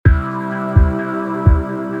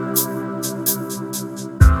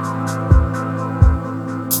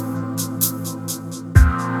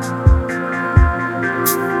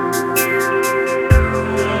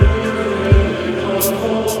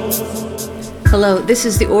Hello, this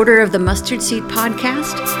is the Order of the Mustard Seed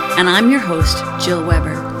podcast, and I'm your host, Jill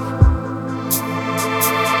Weber.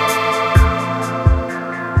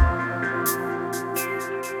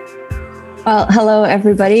 Well, hello,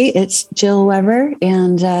 everybody. It's Jill Weber,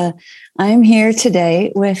 and I'm here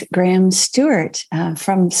today with Graham Stuart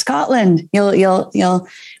from Scotland. You'll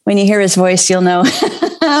when you hear his voice, you'll know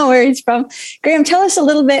where he's from. Graham, tell us a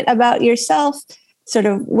little bit about yourself, sort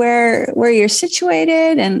of where you're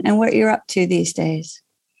situated and what you're up to these days.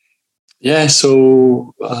 Yeah,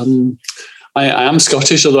 so I am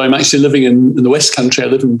Scottish, although I'm actually living in the West Country. I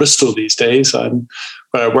live in Bristol these days, where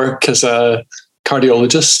I work as a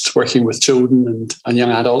cardiologist, working with children and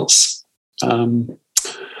young adults. I'm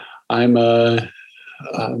a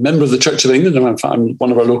member of the Church of England. I'm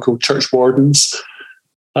one of our local church wardens.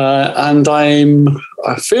 And I'm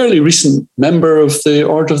a fairly recent member of the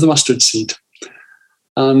Order of the Mustard Seed.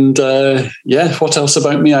 And what else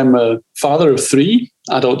about me? I'm a father of 3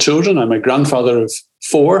 adult children. I'm a grandfather of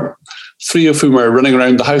 4, 3 of whom are running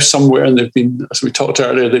around the house somewhere, and they've been, as we talked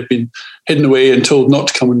earlier, they've been hidden away and told not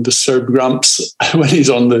to come and disturb Gramps when he's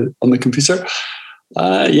on the computer.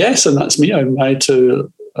 Yes, and that's me. I'm married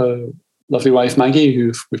to a lovely wife, Maggie,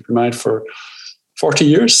 who we've been married for 40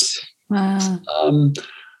 years. Wow.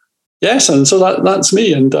 Yes, and so that's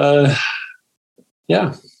me, and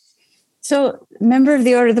yeah. So, member of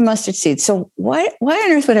the Order of the Mustard Seed. So, why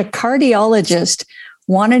on earth would a cardiologist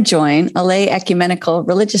want to join a lay ecumenical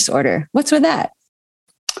religious order? What's with that?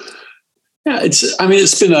 Yeah,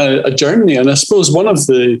 it's been a journey, and I suppose one of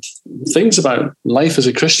the things about life as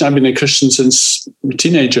a Christian, I've been a Christian since a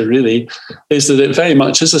teenager, really, is that it very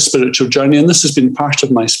much is a spiritual journey, and this has been part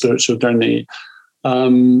of my spiritual journey.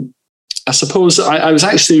 I suppose I was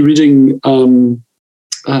actually reading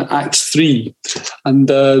Acts 3, and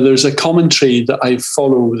there's a commentary that I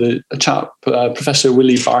follow, a chap, Professor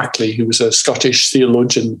Willie Barclay, who was a Scottish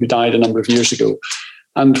theologian who died a number of years ago.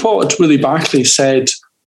 And what Willie Barclay said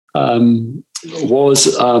was,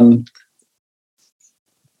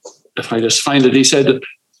 if I just find it, he said,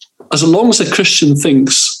 as long as a Christian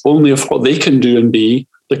thinks only of what they can do and be,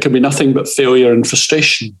 there can be nothing but failure and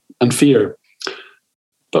frustration and fear.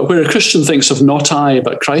 But where a Christian thinks of not I,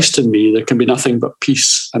 but Christ in me, there can be nothing but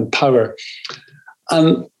peace and power.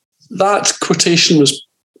 And that quotation was,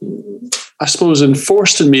 I suppose,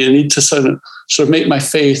 enforced in me a need to sort of make my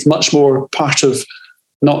faith much more part of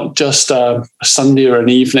not just a Sunday or an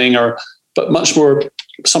evening, but much more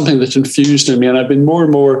something that infused in me. And I've been more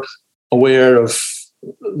and more aware of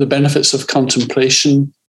the benefits of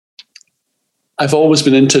contemplation. I've always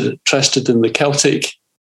been interested in the Celtic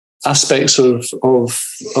aspects of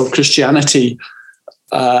Christianity,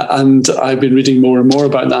 and I've been reading more and more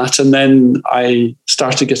about that. And then I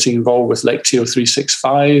started getting involved with Lectio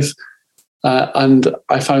 365, and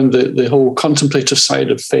I found the whole contemplative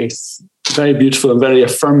side of faith very beautiful and very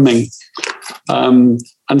affirming. And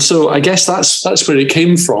so I guess that's where it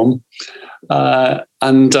came from.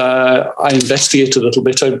 And I investigated a little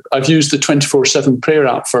bit. I've used the 24/7 prayer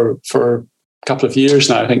app for a couple of years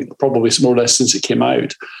now, I think probably more or less since it came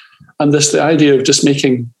out. And the idea of just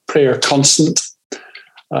making prayer constant,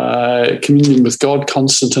 communion with God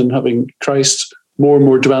constant, and having Christ more and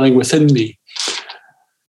more dwelling within me.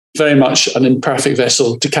 Very much an imperfect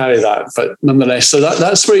vessel to carry that, but nonetheless. So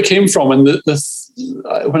that's where it came from. And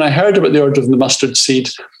when I heard about the Order of the Mustard Seed,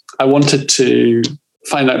 I wanted to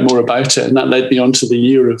find out more about it, and that led me on to the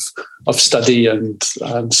year of study and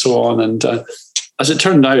so on. And as it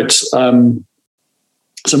turned out,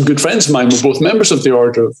 some good friends of mine were both members of the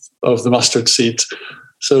Order of the Mustard Seed.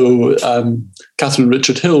 So Catherine and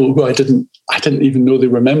Richard Hill, who I didn't even know they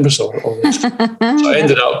were members of it. So I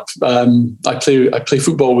ended up, I play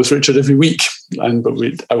football with Richard every week,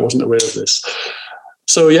 but I wasn't aware of this.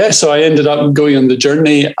 So I ended up going on the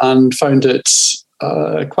journey and found it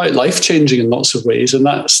quite life-changing in lots of ways. And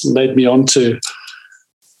that's led me on to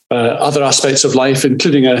other aspects of life,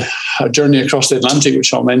 including a journey across the Atlantic,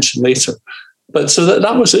 which I'll mention later. But so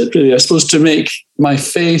that was it, really, I suppose, to make my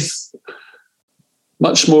faith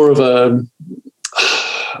much more of a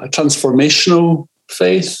transformational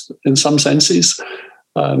faith in some senses.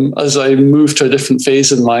 As I moved to a different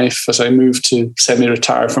phase in life, as I moved to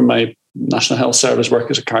semi-retire from my National Health Service work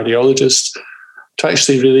as a cardiologist, to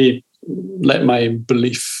actually really let my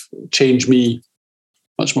belief change me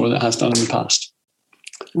much more than it has done in the past.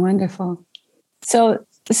 Wonderful. So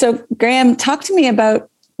Graham, talk to me about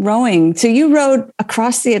rowing. So you rowed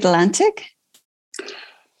across the Atlantic?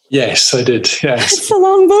 Yes, I did. Yes. It's a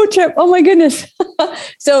long boat trip. Oh my goodness.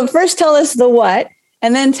 So first tell us the what,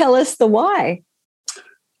 and then tell us the why.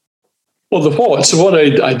 Well, the what? So what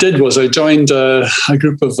I did was I joined a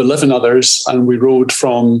group of 11 others, and we rode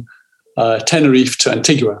from Tenerife to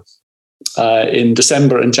Antigua in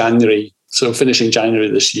December and January. So finishing January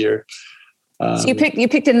this year. So you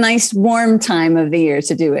picked a nice warm time of the year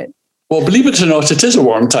to do it. Well, believe it or not, it is a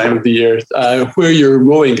warm time of the year. Where you're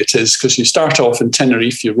rowing it is, because you start off in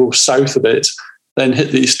Tenerife, you row south a bit, then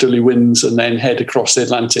hit the easterly winds, and then head across the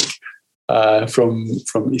Atlantic from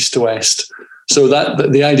east to west. So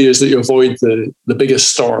that the idea is that you avoid the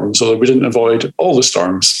biggest storms, although we didn't avoid all the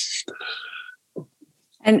storms.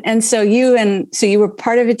 And so you were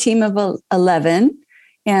part of a team of 11,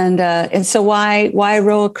 and so why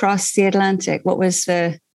row across the Atlantic? What was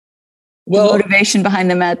the motivation behind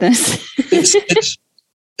the madness?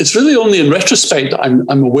 it's really only in retrospect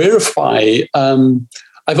I'm aware of why.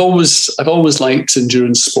 I've always liked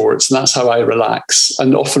endurance sports, and that's how I relax.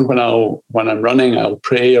 And often when I'm running, I'll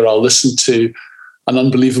pray or I'll listen to an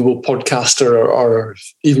unbelievable podcaster or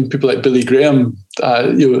even people like Billy Graham.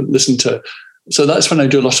 Listen to. So that's when I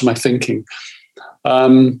do a lot of my thinking.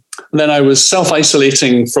 Then I was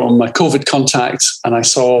self-isolating from my COVID contact, and I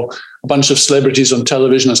saw a bunch of celebrities on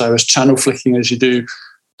television as I was channel flicking, as you do.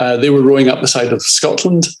 They were rowing up the side of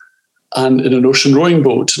Scotland and in an ocean rowing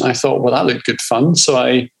boat. And I thought, well, that looked good fun. So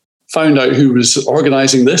I found out who was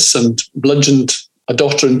organising this and bludgeoned a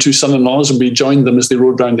daughter and 2 son-in-laws, and we joined them as they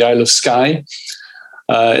rowed around the Isle of Skye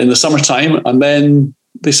in the summertime. And then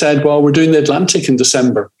they said, well, we're doing the Atlantic in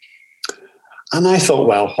December. And I thought,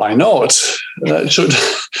 well, why not? That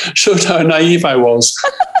showed how naive I was.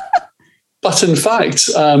 But in fact,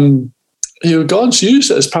 God's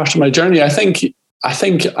used it as part of my journey. I think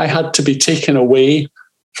I had to be taken away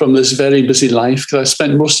from this very busy life, because I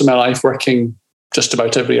spent most of my life working just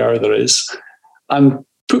about every hour there is, and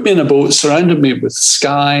put me in a boat, surrounded me with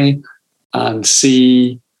sky and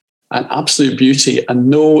sea and absolute beauty, and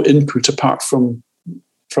no input apart from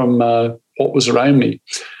what was around me.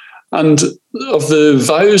 And of the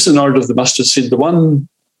vows in Order of the Mustard Seed, the one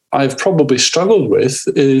I've probably struggled with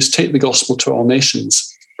is take the gospel to all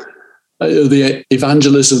nations, the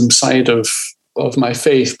evangelism side of my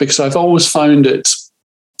faith, because I've always found it,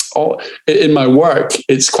 in my work,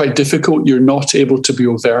 it's quite difficult. You're not able to be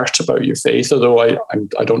overt about your faith, although I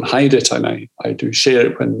don't hide it, and I do share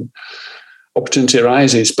it when opportunity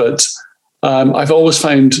arises. But I've always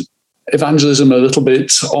found evangelism a little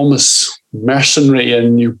bit almost mercenary,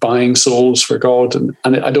 and you buying souls for God, and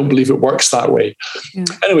I don't believe it works that way. Yeah.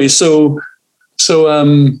 Anyway, so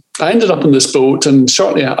I ended up on this boat, and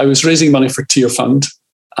shortly I was raising money for Tear Fund,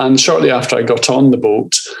 and shortly after I got on the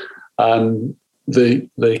boat,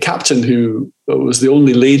 the captain, who was the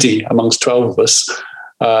only lady amongst 12 of us,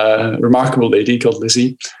 remarkable lady called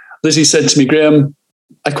Lizzie said to me, Graham,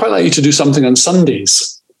 I'd quite like you to do something on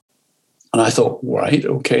Sundays. And I thought, right,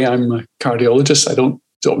 okay, I'm a cardiologist. I don't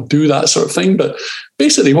do that sort of thing. But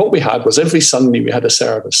basically what we had was every Sunday we had a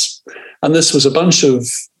service. And this was a bunch of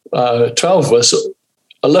 12 of us,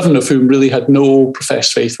 11 of whom really had no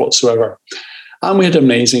professed faith whatsoever. And we had an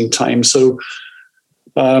amazing time. So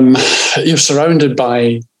you're surrounded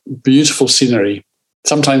by beautiful scenery,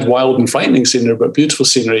 sometimes wild and frightening scenery, but beautiful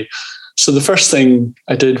scenery. So the first thing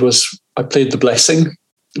I did was I played the blessing.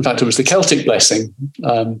 In fact, it was the Celtic blessing,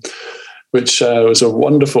 which was a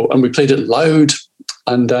wonderful, and we played it loud.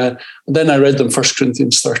 And then I read them 1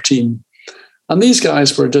 Corinthians 13. And these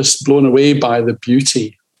guys were just blown away by the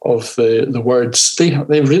beauty of the words. They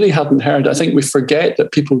really hadn't heard. I think we forget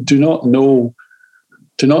that people do not know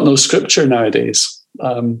scripture nowadays.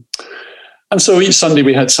 And so each Sunday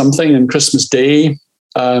we had something, and Christmas Day,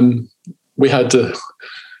 we had the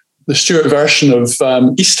Stuart version of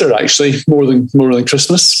Easter, actually, more than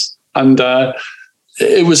Christmas. And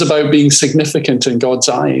it was about being significant in God's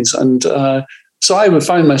eyes. And so I would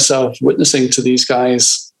find myself witnessing to these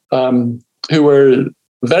guys who were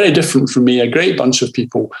very different from me, a great bunch of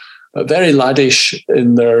people, very laddish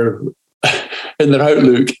in their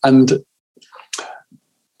outlook. And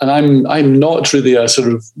I'm not really a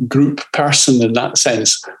sort of group person in that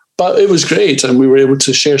sense, but it was great, and we were able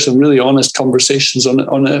to share some really honest conversations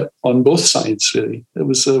on both sides. Really, it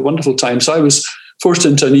was a wonderful time. So I was forced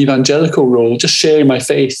into an evangelical role, just sharing my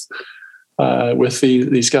faith with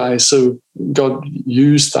these guys. So God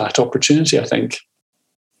used that opportunity, I think.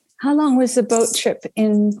 How long was the boat trip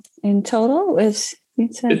in total?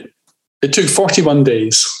 It took 41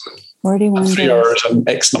 days. 41 3 days. hours and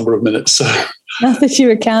X number of minutes. Not that you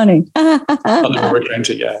were counting. Not that we were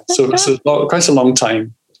counting, yeah. So it's quite a long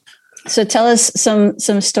time. So tell us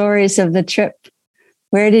some stories of the trip.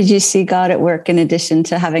 Where did you see God at work in addition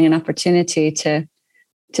to having an opportunity to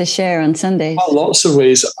share on Sundays? Well, lots of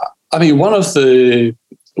ways. I mean, one of the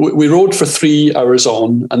we rowed for 3 hours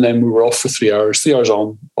on, and then we were off for 3 hours, 3 hours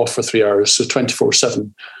on, off for 3 hours, so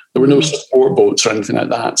 24/7. There were no support boats or anything like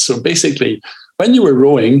that. So basically, when you were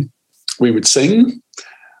rowing, we would sing,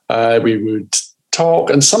 we would talk,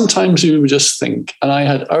 and sometimes we would just think. And I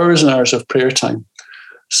had hours and hours of prayer time.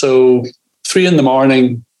 So 3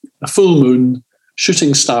 a.m, a full moon,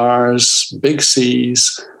 shooting stars, big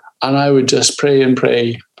seas, and I would just pray and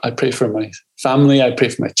pray. I'd pray for my family, I'd pray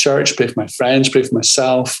for my church, pray for my friends, pray for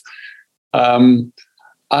myself. And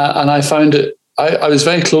I found it, I was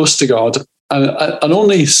very close to God. And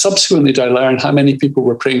only subsequently did I learn how many people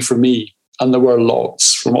were praying for me. And there were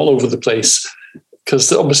lots from all over the place,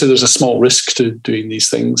 because obviously there's a small risk to doing these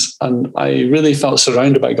things. And I really felt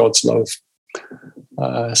surrounded by God's love.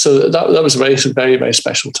 So that was a very, very, very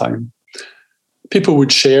special time. People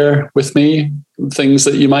would share with me things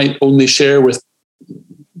that you might only share with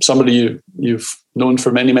somebody you've known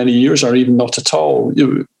for many, many years, or even not at all,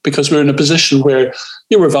 because we're in a position where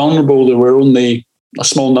you were vulnerable. There were only a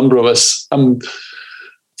small number of us.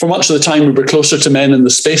 For much of the time, we were closer to men in the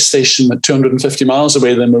space station at 250 miles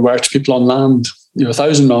away than we were to people on land,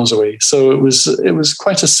 1,000 miles away. So it was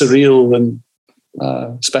quite a surreal and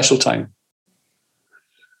special time.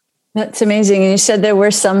 That's amazing. And you said there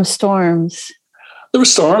were some storms. There were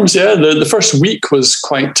storms, yeah. The first week was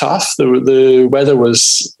quite tough. The weather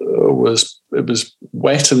was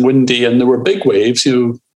wet and windy, and there were big waves,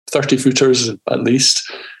 30 footers at least.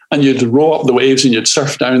 And you'd row up the waves and you'd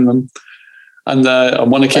surf down them. And on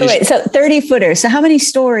one occasion, wait, so 30 footers. So how many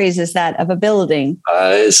stories is that of a building?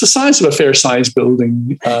 It's the size of a fair-sized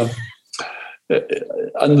building. And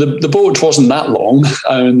the boat wasn't that long.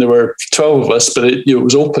 There were 12 of us, but it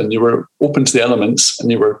was open. You were open to the elements, and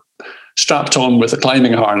you were strapped on with a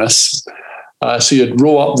climbing harness. So you'd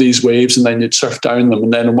row up these waves and then you'd surf down them.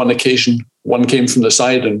 And then on one occasion, one came from the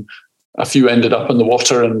side and a few ended up in the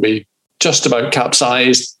water, and we just about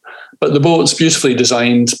capsized. But the boat's beautifully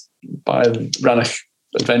designed by Ranach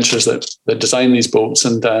Adventures that designed these boats.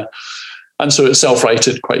 And so it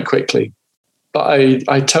self-righted quite quickly. But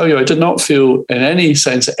I tell you, I did not feel in any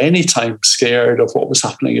sense at any time scared of what was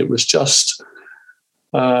happening. It was just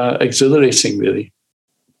exhilarating, really.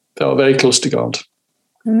 Felt very close to God.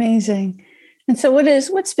 Amazing. And so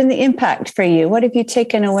what's been the impact for you? What have you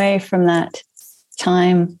taken away from that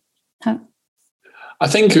time? I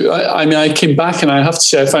think, I came back, and I have to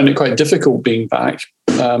say I found it quite difficult being back.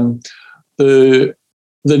 The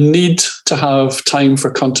need to have time for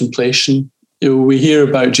contemplation. We hear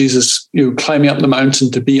about Jesus, climbing up the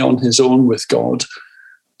mountain to be on his own with God.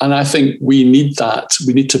 And I think we need that.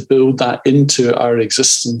 We need to build that into our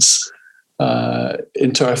existence,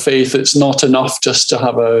 into our faith. It's not enough just to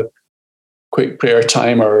have a quick prayer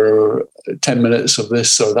time or 10 minutes of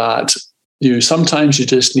this or that. Sometimes you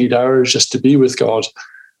just need hours just to be with God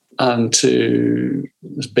and to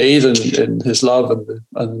bathe in his love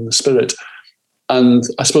and the Spirit. And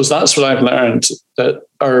I suppose that's what I've learned, that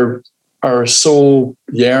our soul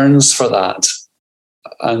yearns for that,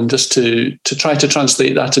 and just to try to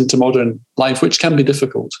translate that into modern life, which can be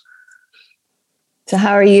difficult. So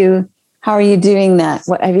how are you doing that?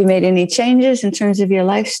 Have you made any changes in terms of your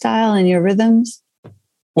lifestyle and your rhythms?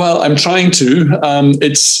 Well, I'm trying to.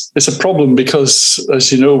 It's a problem because,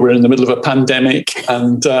 as you know, we're in the middle of a pandemic,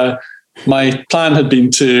 and my plan had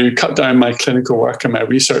been to cut down my clinical work and my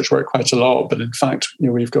research work quite a lot. But in fact,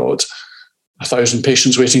 we've got 1,000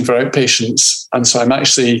 patients waiting for outpatients, and so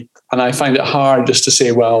I find it hard just to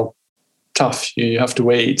say, well, tough, you have to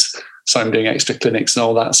wait. So I'm doing extra clinics and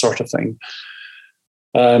all that sort of thing.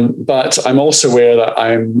 But I'm also aware that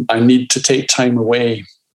I need to take time away.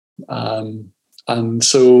 And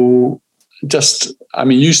so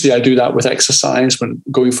usually I do that with exercise when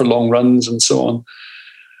going for long runs and so on.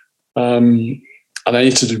 And I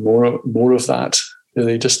need to do more of that,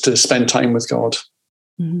 really, just to spend time with God.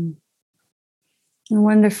 Mm-hmm.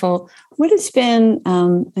 Wonderful. What has been,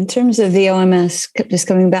 in terms of the OMS, just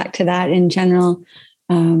coming back to that in general,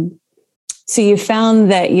 so you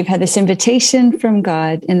found that you've had this invitation from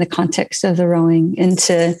God in the context of the rowing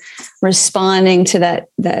into responding to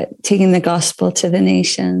that taking the gospel to the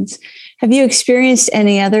nations. Have you experienced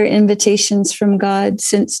any other invitations from God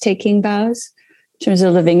since taking vows, in terms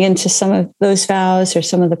of living into some of those vows or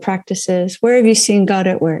some of the practices? Where have you seen God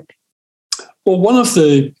at work? Well, one of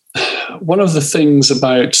the things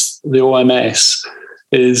about the OMS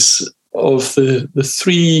is, of the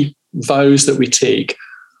 3 vows that we take,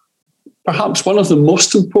 perhaps one of the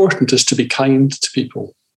most important is to be kind to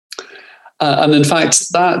people. And in fact,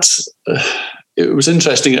 it was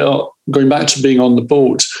interesting, going back to being on the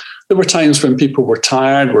boat, there were times when people were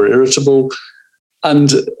tired, were irritable,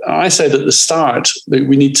 And I said at the start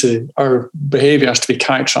that our behavior has to be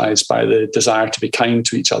characterized by the desire to be kind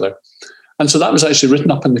to each other. And so that was actually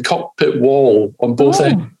written up in the cockpit wall on both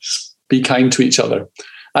ends, be kind to each other.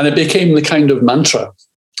 And it became the kind of mantra.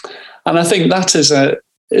 And I think that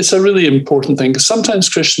it's a really important thing, because sometimes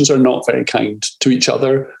Christians are not very kind to each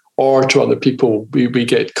other or to other people. We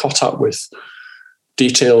get caught up with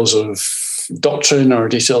details of doctrine or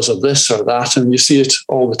details of this or that, and you see it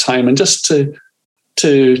all the time. And just to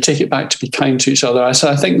take it back to be kind to each other, I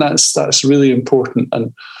think that's really important.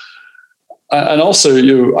 And also,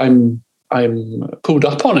 I'm pulled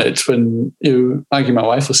up on it when Maggie, my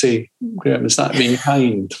wife, will say, "Graham, is that being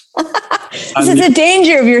kind?" This is the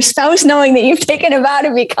danger of your spouse knowing that you've taken a vow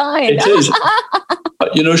to be kind. It is.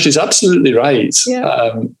 But, she's absolutely right.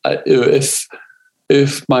 Yeah.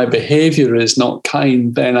 If my behavior is not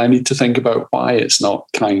kind, then I need to think about why it's not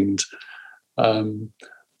kind. And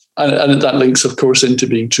that links, of course, into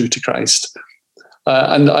being true to Christ.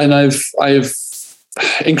 And I've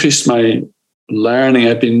increased my learning.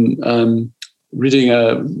 I've been reading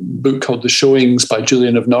a book called The Showings by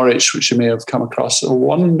Julian of Norwich, which you may have come across. A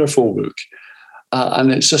wonderful book.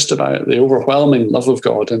 And it's just about the overwhelming love of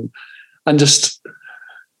God and just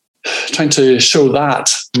trying to show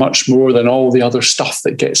that much more than all the other stuff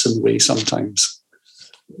that gets in the way sometimes.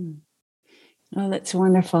 Oh, that's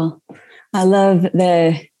wonderful. I love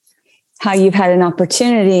how you've had an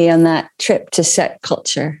opportunity on that trip to set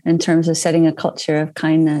culture in terms of setting a culture of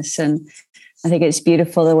kindness. And I think it's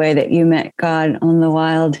beautiful the way that you met God on the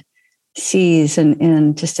wild seas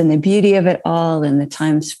and just in the beauty of it all and the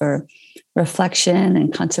times for reflection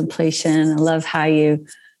and contemplation. I love how you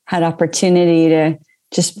had opportunity to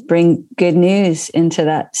just bring good news into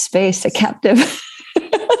that space, the captive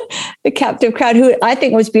crowd. Who I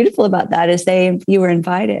think was beautiful about that is you were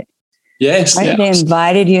invited. Yes, right? Yeah. They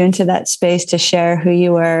invited you into that space to share who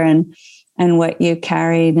you were and what you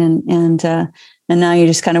carried, and now you're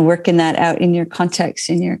just kind of working that out in your context,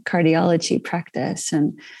 in your cardiology practice,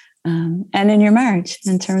 and in your marriage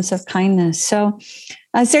in terms of kindness. So,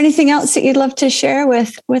 is there anything else that you'd love to share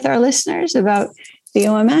with our listeners about the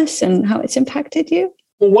OMS and how it's impacted you?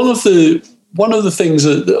 Well, one of the things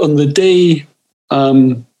that on the day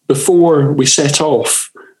before we set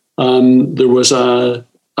off, there was a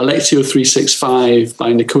Lectio 365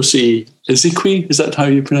 by Nkosi Ezekwe. Is that how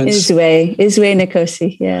you pronounce it? Ezekwe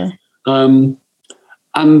Nkosi, yeah.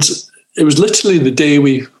 And it was literally the day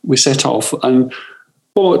we set off. And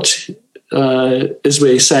what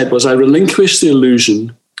Ezekwe said was, "I relinquish the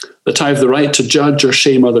illusion that I have the right to judge or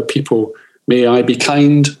shame other people. May I be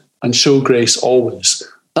kind and show grace always."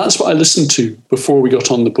 That's what I listened to before we got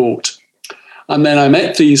on the boat. And then I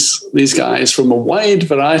met these guys from a wide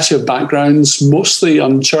variety of backgrounds, mostly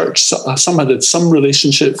unchurched. Some had some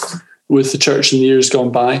relationship with the church in the years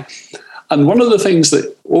gone by. And one of the things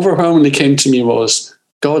that overwhelmingly came to me was,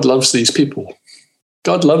 God loves these people.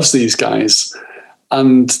 God loves these guys.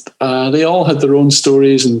 And they all had their own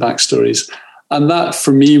stories and backstories. And that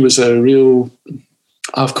for me was a real,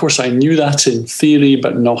 of course, I knew that in theory,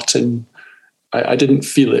 but not I didn't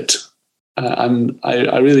feel it. And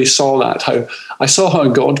I really saw that, how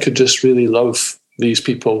God could just really love these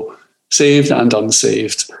people, saved and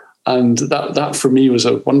unsaved. And that for me was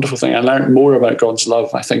a wonderful thing. I learned more about God's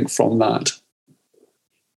love, I think, from that.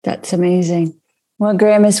 That's amazing. Well,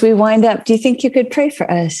 Graham, as we wind up, do you think you could pray for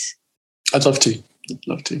us? I'd love to.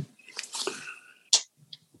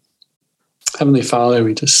 Heavenly Father,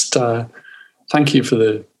 we just thank you for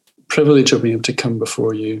the privilege of being able to come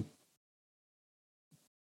before you.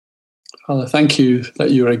 Father, thank you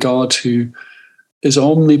that you're a God who is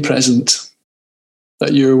omnipresent,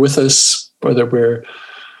 that you're with us, whether we're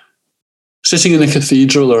sitting in a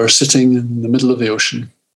cathedral or sitting in the middle of the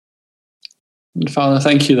ocean. And Father,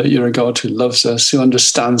 thank you that you're a God who loves us, who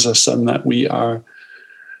understands us, and that we are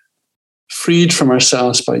freed from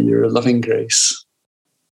ourselves by your loving grace.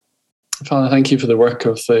 Father, thank you for the work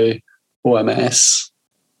of the OMS,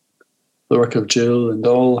 the work of Jill and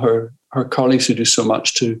all her colleagues who do so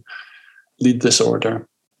much to lead this order.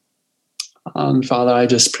 And Father, I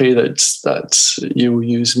just pray that you will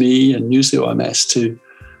use me and use the OMS to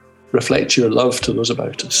reflect your love to those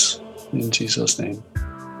about us. In Jesus' name,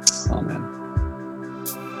 amen.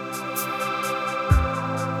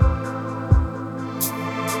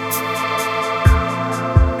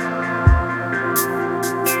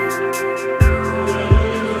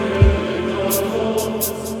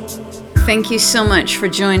 Thank you so much for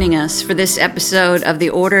joining us for this episode of the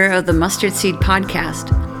Order of the Mustard Seed podcast.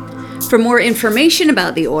 For more information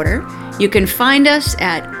about the Order, you can find us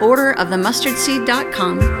at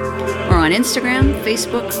orderofthemustardseed.com or on Instagram,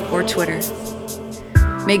 Facebook, or Twitter.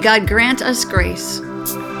 May God grant us grace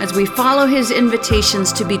as we follow his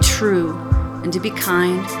invitations to be true and to be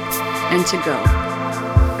kind and to go.